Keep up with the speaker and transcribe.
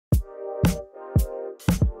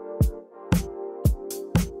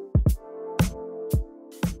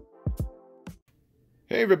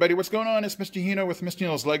Hey everybody, what's going on? It's Mr. Hino with Mr.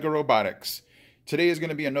 Hino's LEGO Robotics. Today is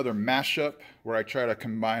going to be another mashup where I try to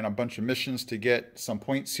combine a bunch of missions to get some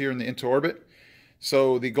points here in the into orbit.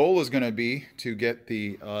 So the goal is going to be to get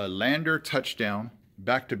the lander touchdown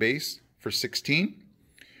back to base for 16.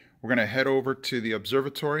 We're going to head over to the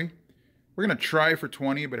observatory. We're going to try for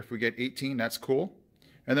 20, but if we get 18, that's cool.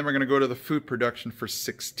 And then we're going to go to the food production for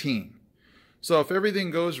 16. So if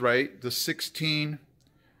everything goes right, the 16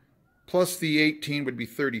 plus the 18 would be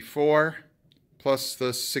 34, plus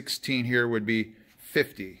the 16 here would be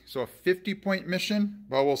 50. So a 50-point mission,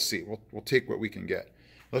 well, we'll see. We'll take what we can get.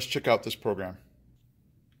 Let's check out this program.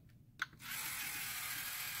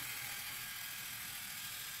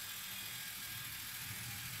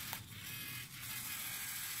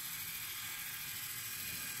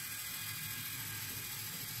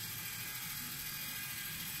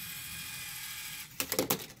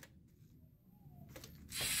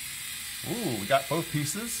 Ooh, we got both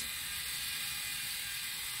pieces.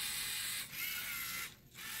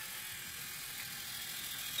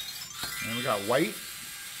 And we got white.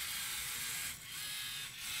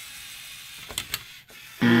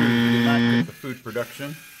 We did not get the food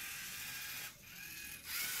production.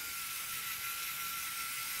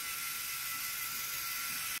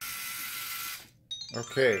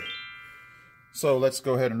 Okay, so let's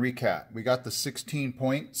go ahead and recap. We got the 16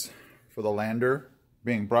 points for the lander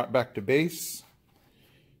being brought back to base,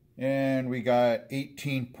 and we got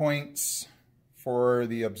 18 points for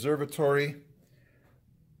the observatory.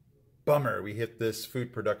 Bummer, we hit this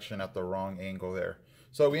food production at the wrong angle there.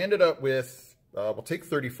 So we ended up with, we'll take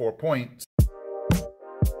 34 points.